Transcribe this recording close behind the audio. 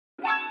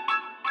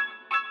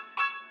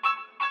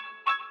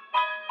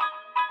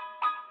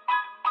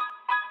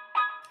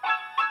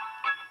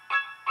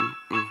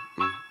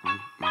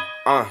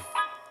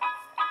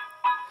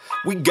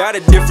We got a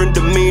different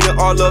demeanor,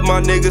 all of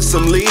my niggas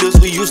some leaders.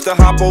 We used to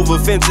hop over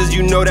fences,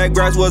 you know that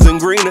grass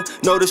wasn't greener.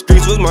 Know the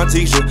streets was my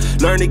teacher,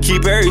 learn to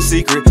keep every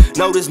secret.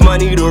 Know this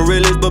money the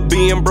realest, but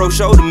being broke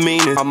show the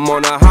meaning. I'm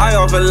on a high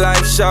off of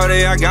life,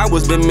 shawty, I got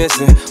what's been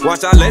missing.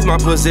 Watch, I lace my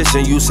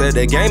position, you said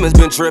the game has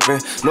been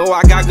tripping. Know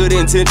I got good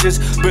intentions,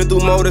 been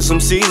through more than some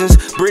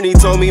seasons. Brittany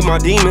told me my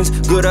demons,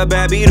 good or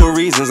bad be the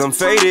reasons I'm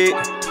faded.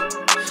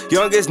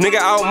 Youngest nigga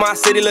out my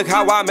city, look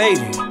how I made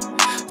it.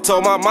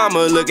 Told my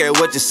mama, look at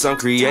what your son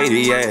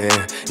created, yeah.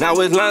 Now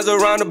his lines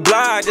around the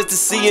block just to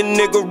see a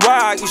nigga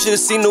rock. You should've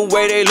seen the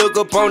way they look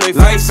up on their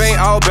face. Life ain't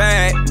all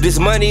bad, this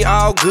money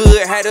all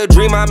good. Had a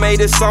dream, I made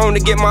this song to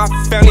get my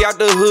family out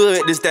the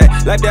hood. This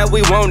that life that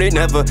we wanted,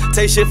 never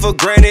take shit for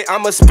granted.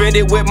 I'ma spend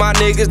it with my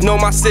niggas, know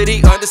my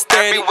city,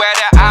 understand it. Everywhere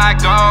that I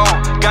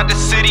go, got the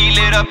city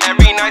lit up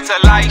every night's a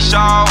light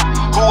show.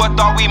 Who'da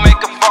thought we make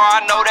it far,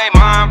 I know they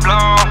mind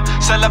blown.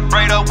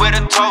 Celebrate up with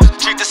a toast,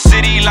 treat the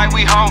city like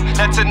we home.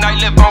 Let tonight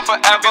live on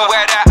forever.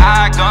 Everywhere that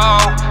I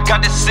go,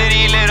 got the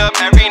city lit up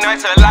every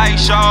night's a light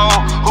show.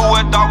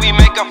 Who'da thought we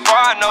make it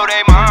far, I know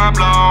they mind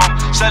blown.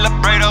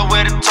 Celebrate up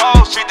with a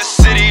toast, treat the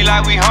city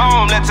like we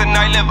home. Let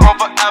tonight live on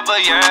forever,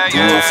 yeah,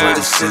 yeah. Do it for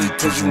the city,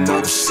 cause you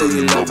know the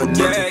city love a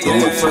nigga. Do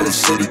it for the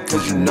city,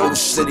 cause you know the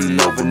city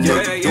love a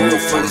nigga. Do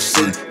it for the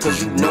city, cause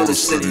you know the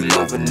city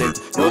love a nigga.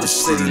 Know the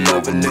city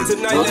love a nigga.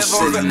 Know the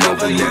city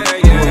love a nigga.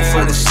 Do it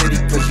for the city,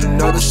 cause you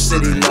know the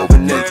city love a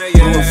nigga.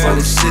 Do it for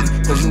the city,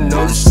 cause you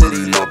know the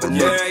city love a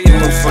nigga. Do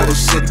it for the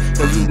city,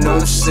 cause you know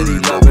the city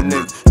love a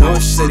nigga. Know the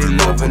city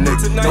love a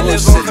nigga. Know the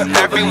city love a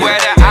nigga. Everywhere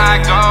that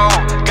I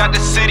go, got the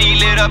city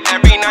lit up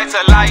every night's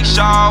a light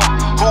show.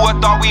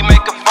 Who'da thought we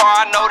make it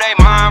far, I know they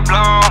mind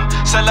blown.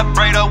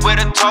 Celebrate up with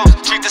a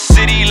toast, treat the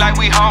city like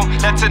we home.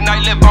 Let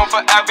tonight live on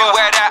forever.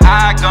 Everywhere that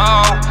I go,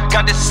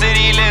 got the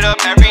city lit up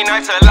every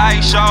night's a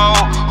light show.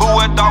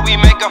 Who'da thought we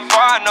make it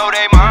far, I know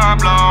they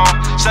mind blown.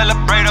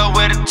 Celebrate up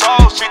with a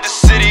toast, treat the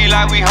city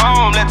like we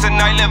home. Let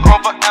tonight live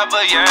on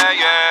forever, yeah,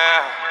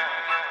 yeah.